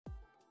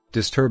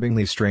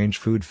Disturbingly strange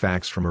food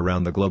facts from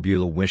around the globe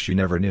you'll wish you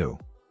never knew.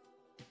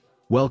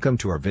 Welcome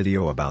to our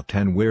video about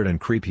 10 weird and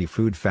creepy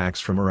food facts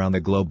from around the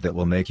globe that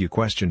will make you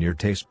question your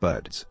taste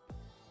buds.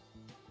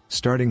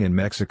 Starting in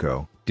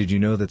Mexico, did you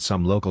know that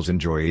some locals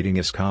enjoy eating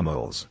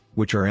escamoles,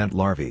 which are ant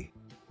larvae?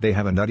 They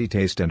have a nutty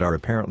taste and are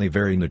apparently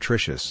very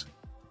nutritious.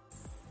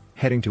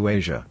 Heading to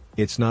Asia,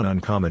 it's not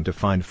uncommon to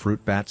find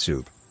fruit bat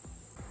soup.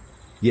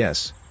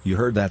 Yes, you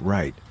heard that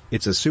right,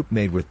 it's a soup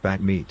made with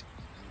bat meat.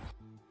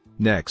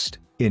 Next,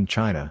 in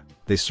China,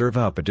 they serve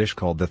up a dish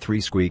called the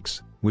three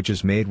squeaks, which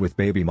is made with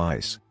baby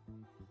mice.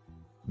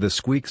 The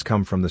squeaks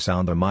come from the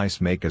sound the mice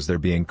make as they're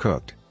being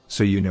cooked,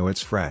 so you know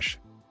it's fresh.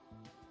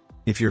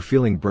 If you're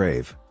feeling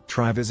brave,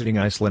 try visiting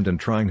Iceland and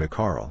trying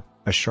hakarl,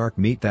 a shark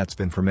meat that's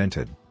been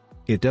fermented.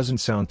 It doesn't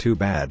sound too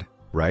bad,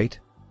 right?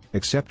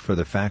 Except for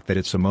the fact that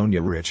it's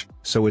ammonia-rich,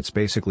 so it's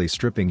basically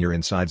stripping your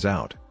insides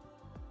out.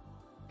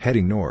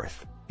 Heading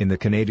north, in the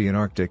Canadian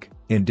Arctic,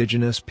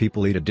 indigenous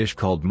people eat a dish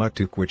called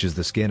muttuk, which is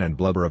the skin and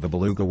blubber of a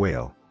beluga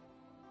whale.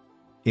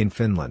 In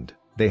Finland,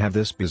 they have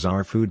this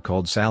bizarre food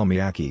called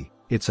salmiakki.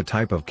 It's a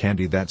type of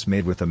candy that's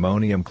made with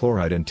ammonium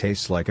chloride and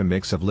tastes like a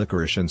mix of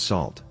licorice and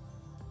salt.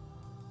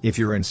 If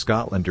you're in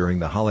Scotland during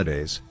the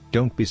holidays,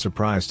 don't be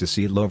surprised to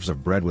see loaves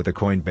of bread with a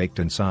coin baked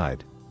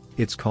inside.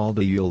 It's called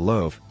a Yule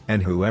loaf,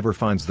 and whoever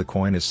finds the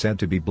coin is said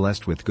to be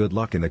blessed with good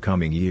luck in the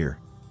coming year.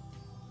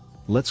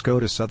 Let's go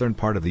to southern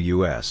part of the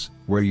US,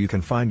 where you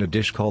can find a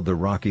dish called the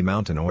Rocky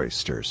Mountain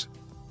oysters.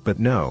 But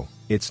no,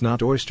 it's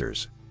not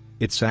oysters.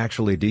 It's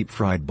actually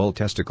deep-fried bull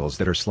testicles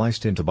that are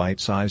sliced into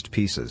bite-sized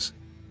pieces.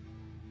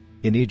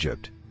 In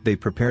Egypt, they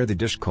prepare the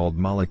dish called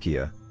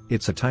malakia.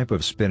 It's a type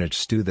of spinach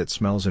stew that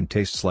smells and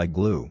tastes like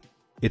glue.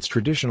 It's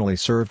traditionally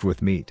served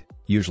with meat,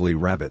 usually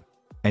rabbit.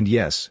 And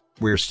yes,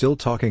 we're still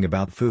talking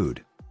about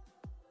food.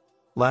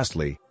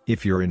 Lastly,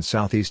 if you're in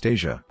Southeast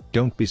Asia,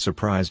 don't be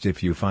surprised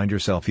if you find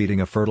yourself eating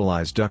a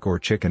fertilized duck or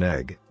chicken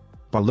egg.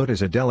 Balut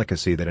is a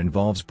delicacy that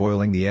involves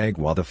boiling the egg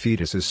while the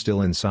fetus is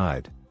still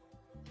inside.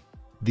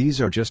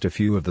 These are just a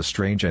few of the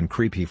strange and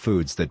creepy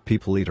foods that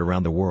people eat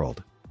around the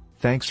world.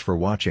 Thanks for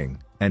watching,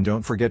 and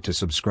don't forget to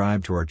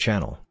subscribe to our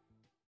channel.